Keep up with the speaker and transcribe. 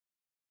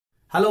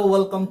Hello,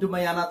 welcome to my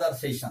another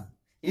session.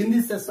 In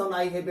this session,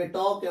 I have a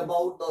talk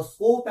about the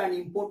scope and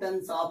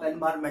importance of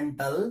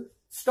environmental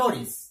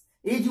studies.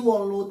 As you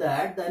all know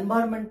that the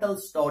environmental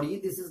study,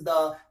 this is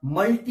the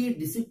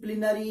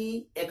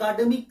multidisciplinary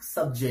academic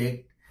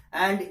subject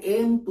and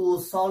aim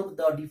to solve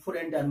the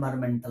different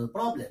environmental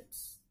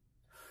problems.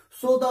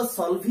 So the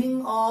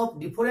solving of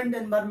different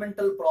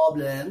environmental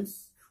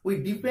problems,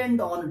 we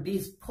depend on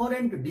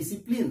different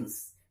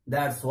disciplines.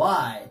 That's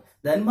why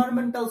the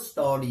environmental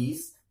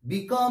studies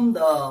become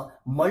the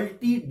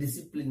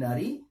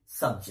multidisciplinary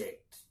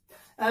subject.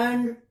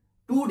 And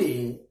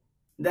today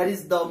there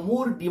is the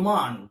more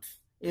demand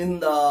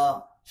in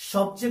the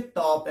subject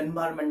of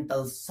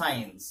environmental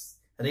science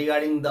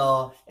regarding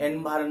the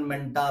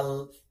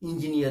environmental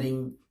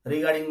engineering,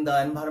 regarding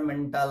the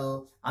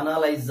environmental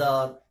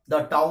analyzer,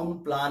 the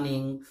town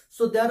planning.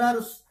 So there are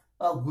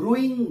a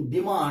growing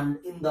demand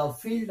in the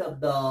field of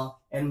the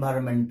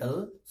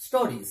environmental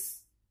studies.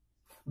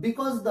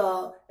 Because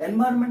the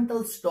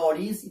environmental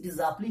studies, it is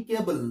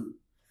applicable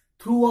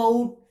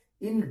throughout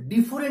in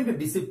different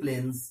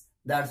disciplines.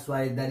 That's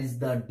why there is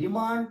the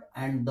demand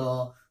and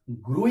the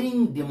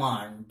growing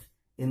demand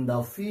in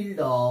the field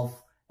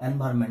of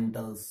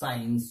environmental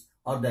science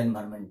or the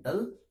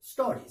environmental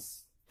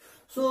studies.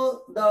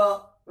 So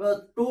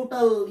the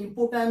total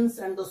importance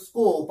and the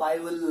scope I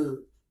will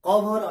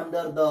cover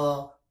under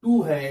the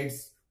two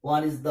heads.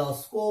 One is the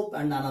scope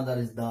and another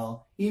is the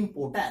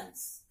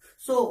importance.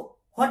 So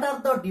what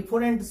are the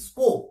different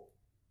scope?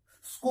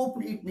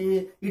 Scope,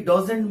 it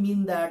doesn't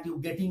mean that you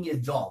getting a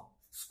job.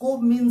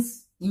 Scope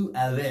means you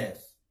aware.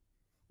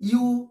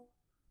 You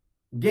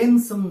gain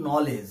some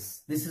knowledge.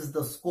 This is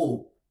the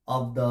scope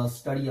of the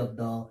study of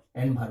the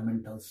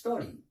environmental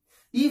study.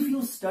 If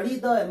you study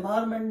the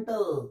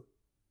environmental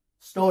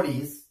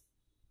studies,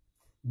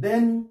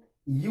 then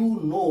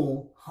you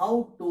know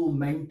how to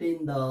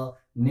maintain the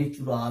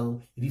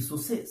natural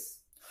resources.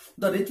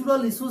 The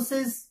natural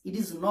resources, it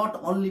is not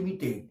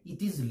unlimited,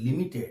 it is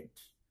limited.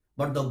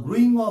 But the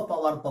growing of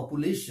our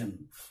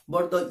population,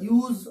 but the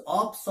use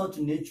of such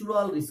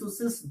natural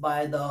resources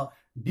by the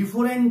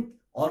different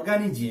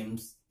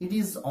organisms, it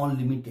is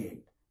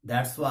unlimited.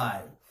 That's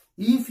why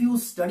if you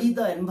study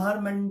the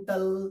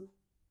environmental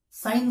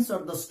science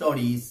or the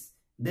studies,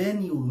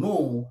 then you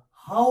know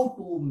how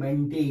to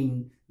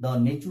maintain the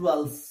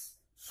natural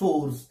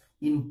source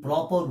in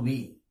proper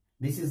way.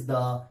 This is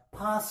the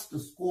first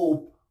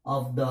scope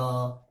of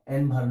the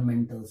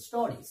environmental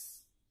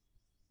studies.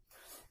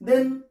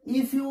 Then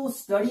if you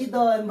study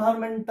the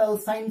environmental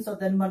science or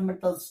the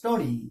environmental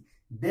study,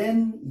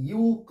 then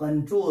you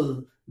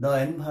control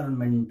the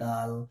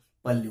environmental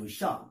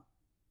pollution.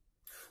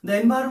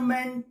 The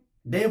environment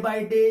day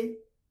by day,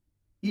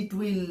 it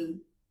will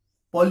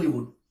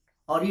pollute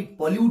or it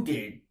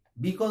polluted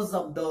because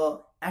of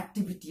the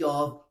activity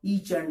of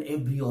each and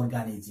every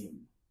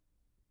organism.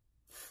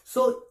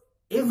 So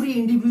every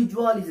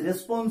individual is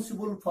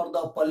responsible for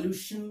the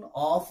pollution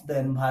of the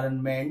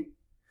environment.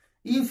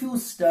 If you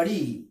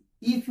study,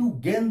 if you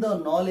gain the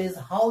knowledge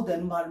how the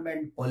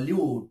environment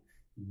pollute,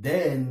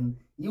 then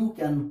you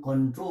can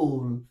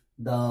control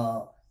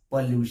the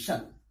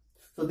pollution.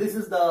 So this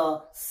is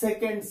the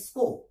second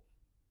scope.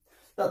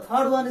 The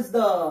third one is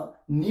the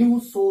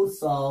new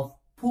source of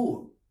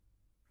food.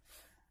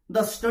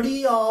 The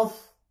study of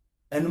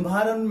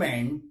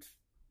environment,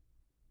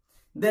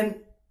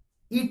 then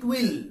it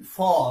will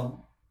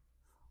form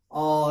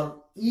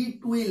or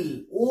it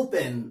will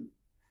open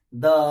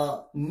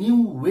the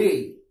new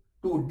way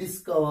to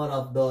discover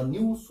of the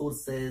new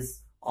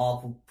sources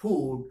of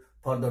food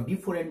for the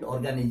different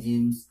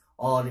organisms,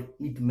 or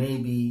it may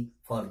be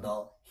for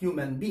the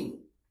human being.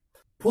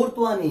 Fourth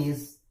one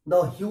is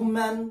the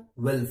human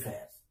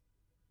welfare.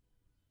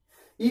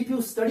 If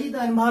you study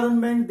the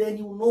environment, then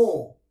you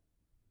know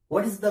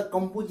what is the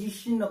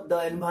composition of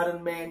the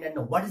environment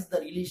and what is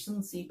the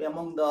relationship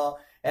among the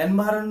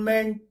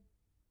environment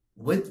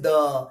with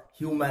the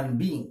human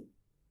being.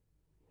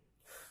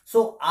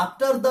 So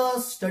after the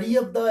study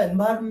of the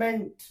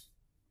environment,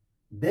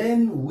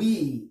 then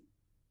we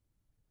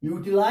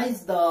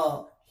utilize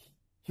the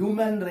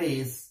human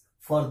race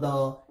for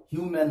the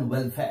human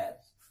welfare.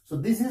 So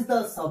this is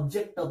the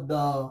subject of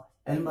the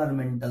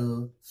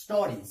environmental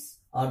studies,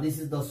 or this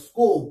is the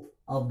scope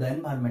of the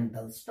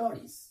environmental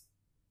studies.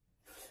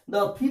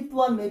 The fifth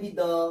one may be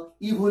the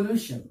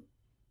evolution.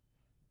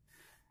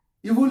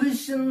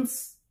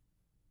 Evolutions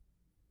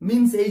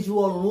means, as you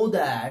all know,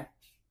 that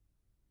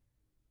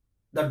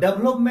the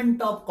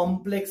development of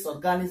complex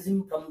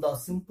organism from the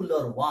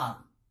simpler one.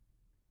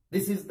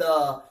 This is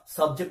the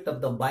subject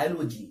of the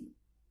biology.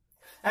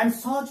 And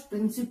such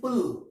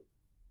principle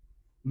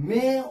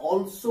may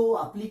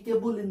also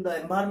applicable in the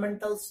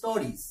environmental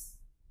studies,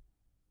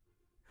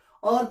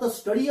 or the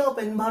study of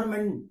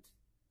environment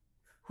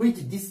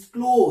which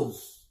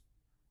disclose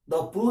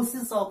the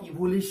process of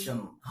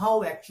evolution,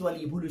 how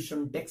actually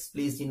evolution takes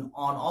place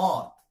on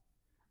Earth.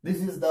 This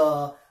is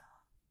the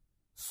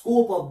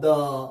scope of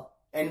the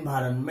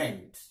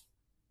environment.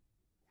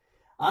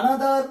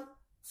 Another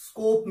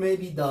scope may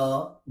be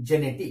the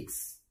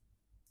genetics.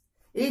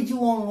 As you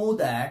all know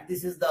that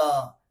this is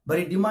the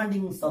very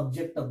demanding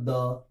subject of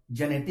the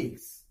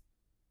genetics.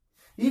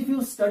 If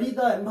you study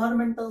the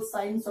environmental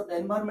science or the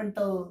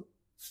environmental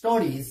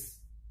studies,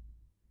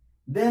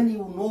 then you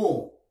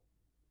know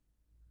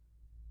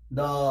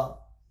the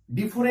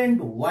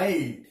different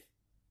wild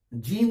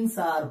genes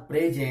are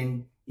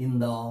present in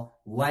the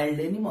wild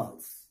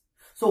animals.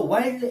 So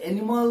wild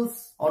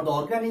animals or the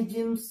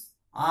organisms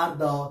are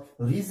the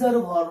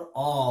reservoir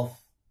of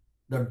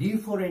the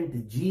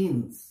different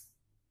genes.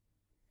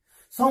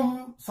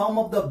 Some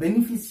of the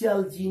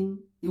beneficial gene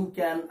you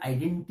can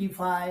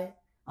identify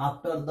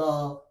after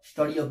the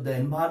study of the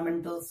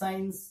environmental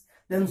science.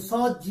 Then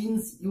such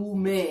genes you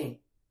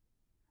may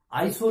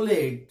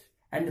isolate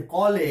and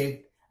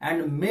collect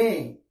and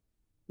may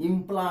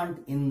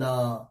implant in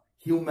the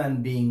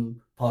human being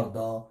for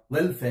the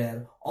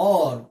welfare,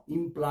 or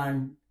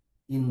implant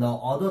in the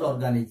other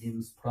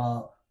organisms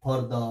for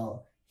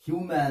the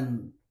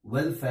human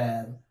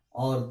welfare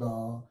or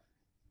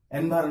the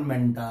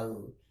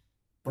environmental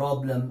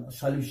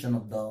solution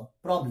of the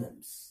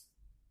problems.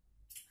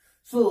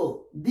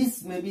 So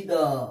this may be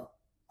the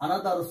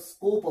another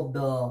scope of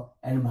the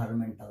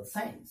environmental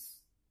science.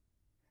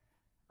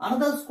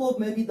 Another scope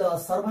may be the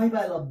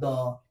survival of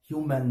the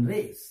human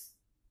race.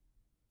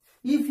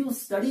 If you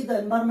study the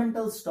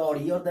environmental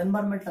study or the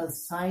environmental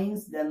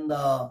science, then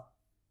the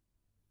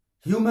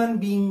human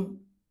being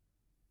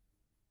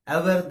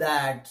aware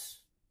that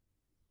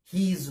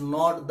he is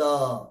not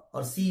the,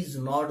 or she is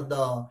not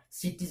the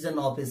citizen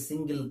of a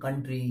single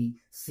country,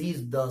 she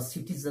is the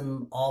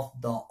citizen of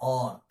the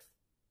earth.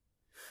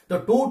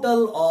 The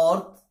total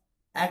earth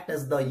acts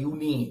as the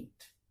unit,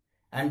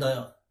 and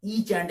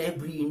each and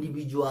every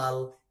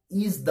individual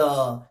is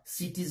the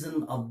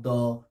citizen of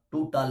the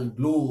total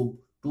globe,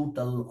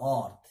 total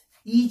earth.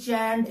 Each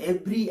and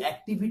every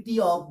activity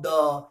of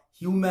the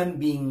human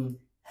being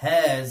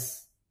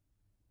has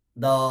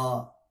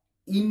the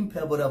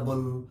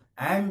unfavorable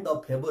and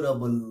the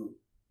favorable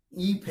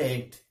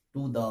effect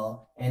to the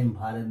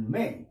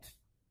environment.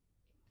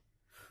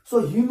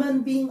 So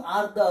human beings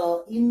are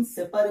the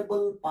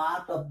inseparable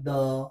part of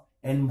the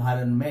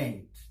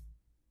environment.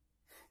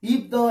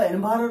 If the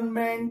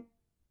environment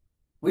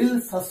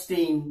will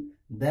sustain,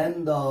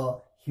 then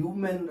the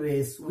human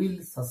race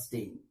will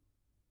sustain.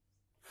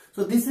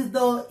 So this is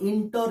the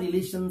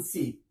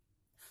interrelationship.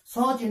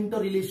 Such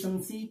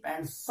interrelationship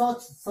and such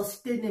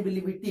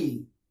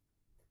sustainability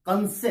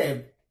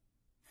concept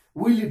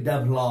will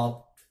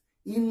develop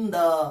in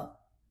the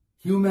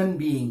human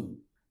being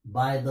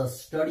by the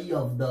study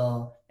of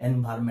the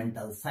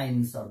environmental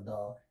science or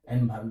the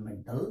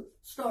environmental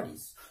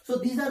studies. So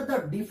these are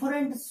the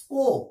different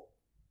scope.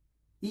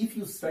 If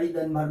you study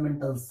the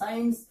environmental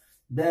science,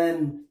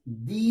 then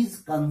these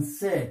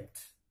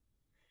concepts,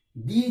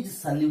 these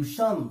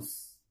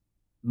solutions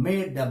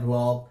may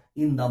develop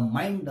in the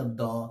mind of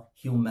the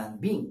human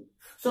being.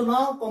 So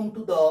now come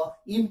to the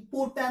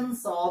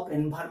importance of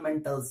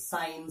environmental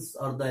science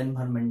or the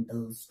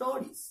environmental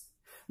studies.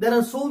 There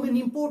are so many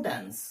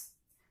importance.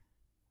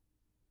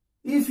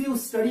 If you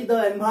study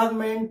the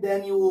environment,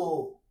 then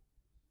you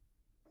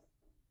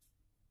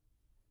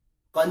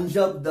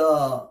conserve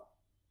the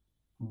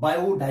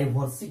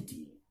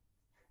biodiversity.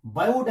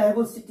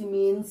 Biodiversity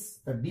means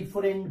the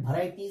different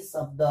varieties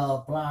of the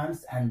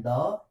plants and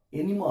the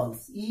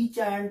animals. Each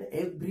and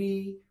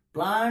every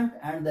plant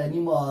and the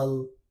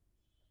animal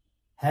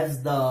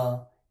has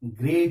the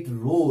great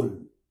role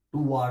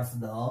towards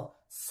the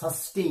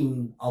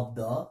sustain of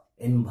the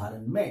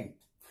environment.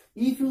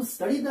 If you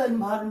study the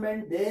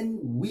environment, then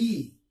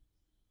we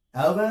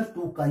have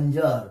to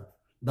conserve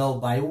the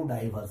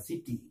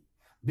biodiversity,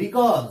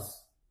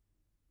 because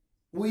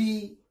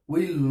we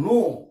will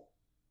know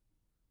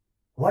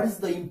what is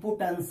the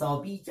importance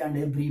of each and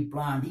every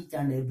plant, each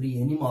and every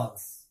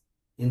animals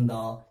in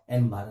the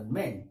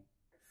environment.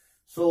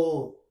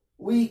 So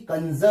we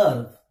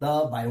conserve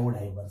the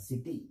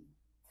biodiversity.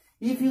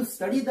 If you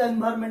study the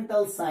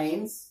environmental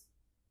science,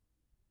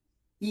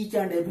 each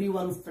and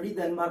everyone study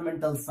the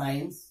environmental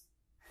science,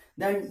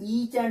 then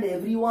each and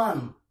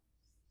everyone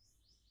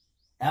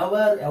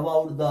aware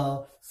about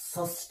the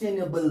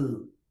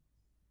sustainable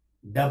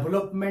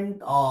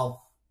development of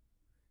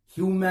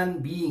human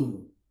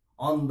being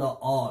on the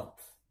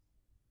earth.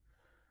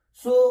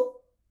 So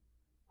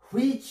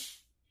which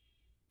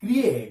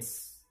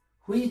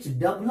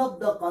develop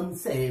the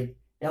concept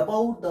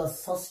about the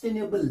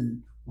sustainable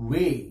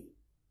way,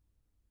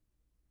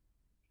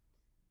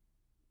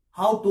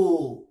 how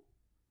to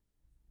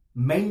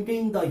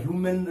maintain the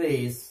human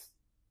race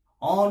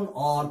on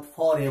earth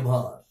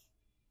forever.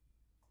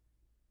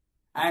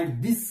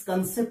 And this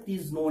concept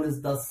is known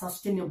as the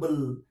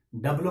sustainable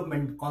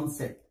development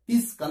concept.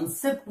 This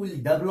concept will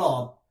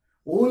develop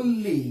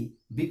only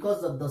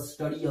because of the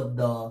study of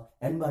the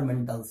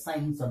environmental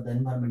science or the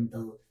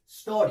environmental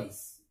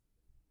studies.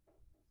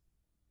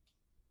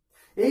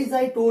 As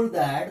I told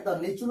that the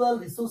natural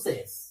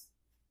resources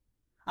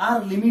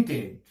are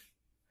limited,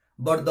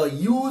 but the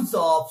use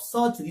of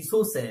such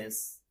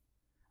resources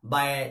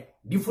by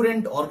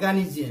different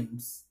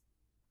organisms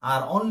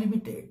are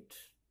unlimited.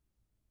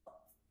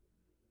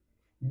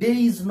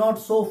 day is not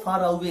so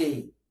far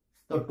away.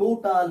 The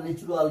total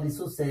natural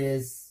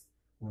resources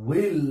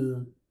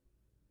will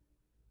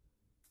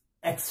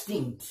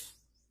extinct.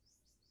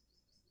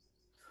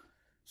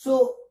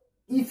 So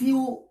if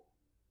you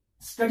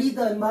study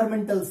the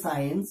environmental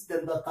science,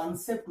 then the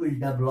concept will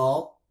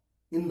develop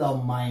in the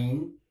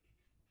mind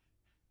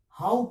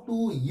how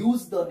to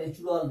use the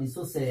natural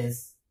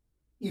resources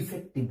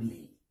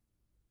effectively.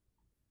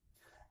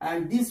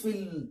 And this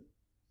will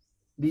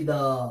be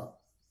the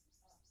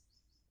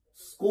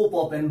scope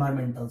of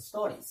environmental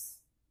studies.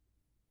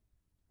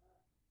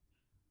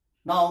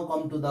 Now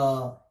come to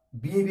the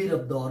behavior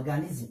of the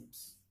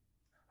organisms.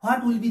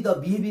 What will be the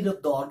behavior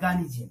of the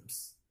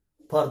organisms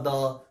for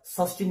the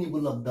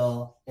sustainable of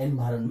the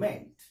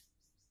environment?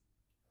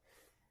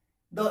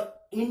 The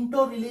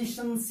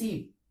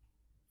interrelationship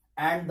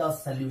and the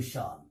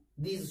solution.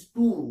 These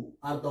two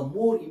are the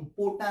more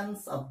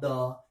importance of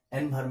the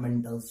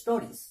environmental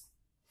studies.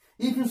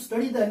 If you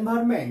study the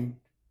environment,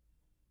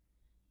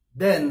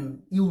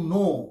 then you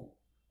know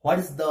what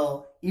is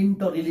the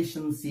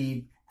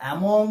interrelationship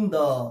among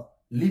the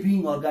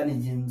living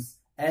organisms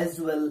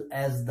as well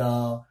as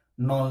the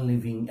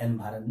non-living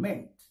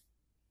environment.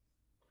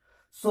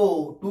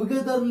 So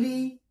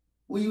togetherly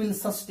we will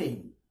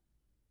sustain.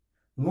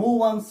 No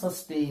one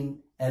sustain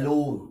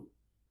alone.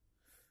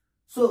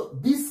 So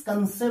this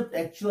concept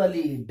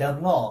actually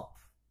developed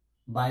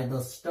by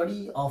the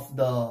study of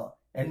the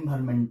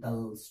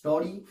environmental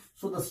study.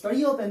 So the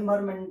study of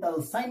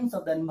environmental science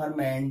of the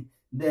environment,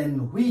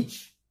 then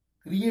which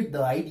create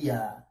the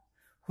idea,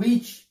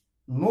 which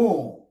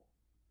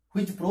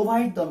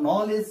provide the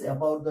knowledge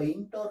about the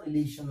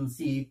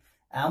interrelationship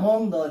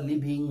among the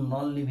living,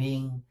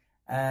 non-living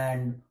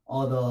and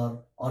other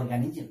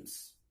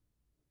organisms.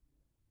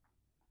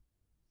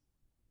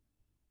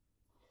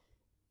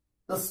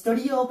 The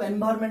study of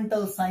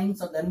environmental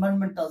science of the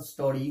environmental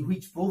study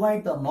which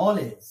provide the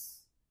knowledge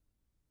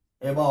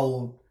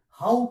about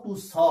how to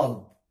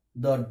solve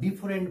the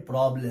different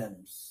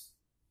problems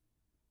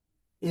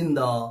in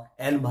the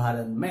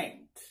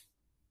environment.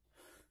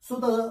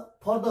 So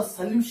for the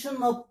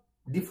solution of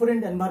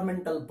different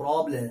environmental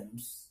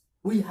problems,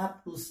 we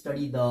have to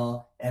study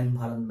the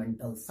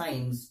environmental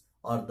science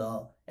or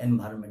the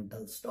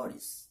environmental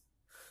studies.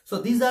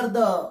 So these are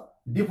the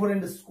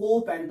different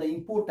scope and the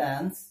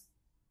importance.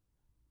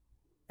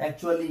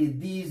 Actually,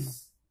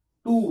 these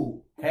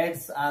two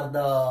heads are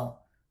the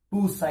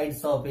two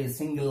sides of a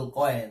single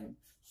coin.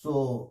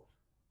 So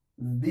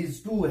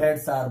these two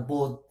heads are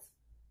both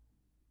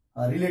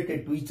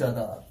related to each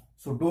other.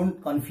 So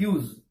don't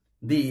confuse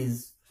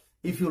these.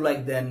 If you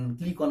like, then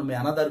click on my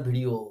another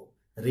video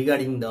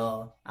regarding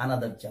the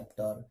another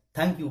chapter.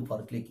 Thank you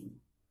for clicking.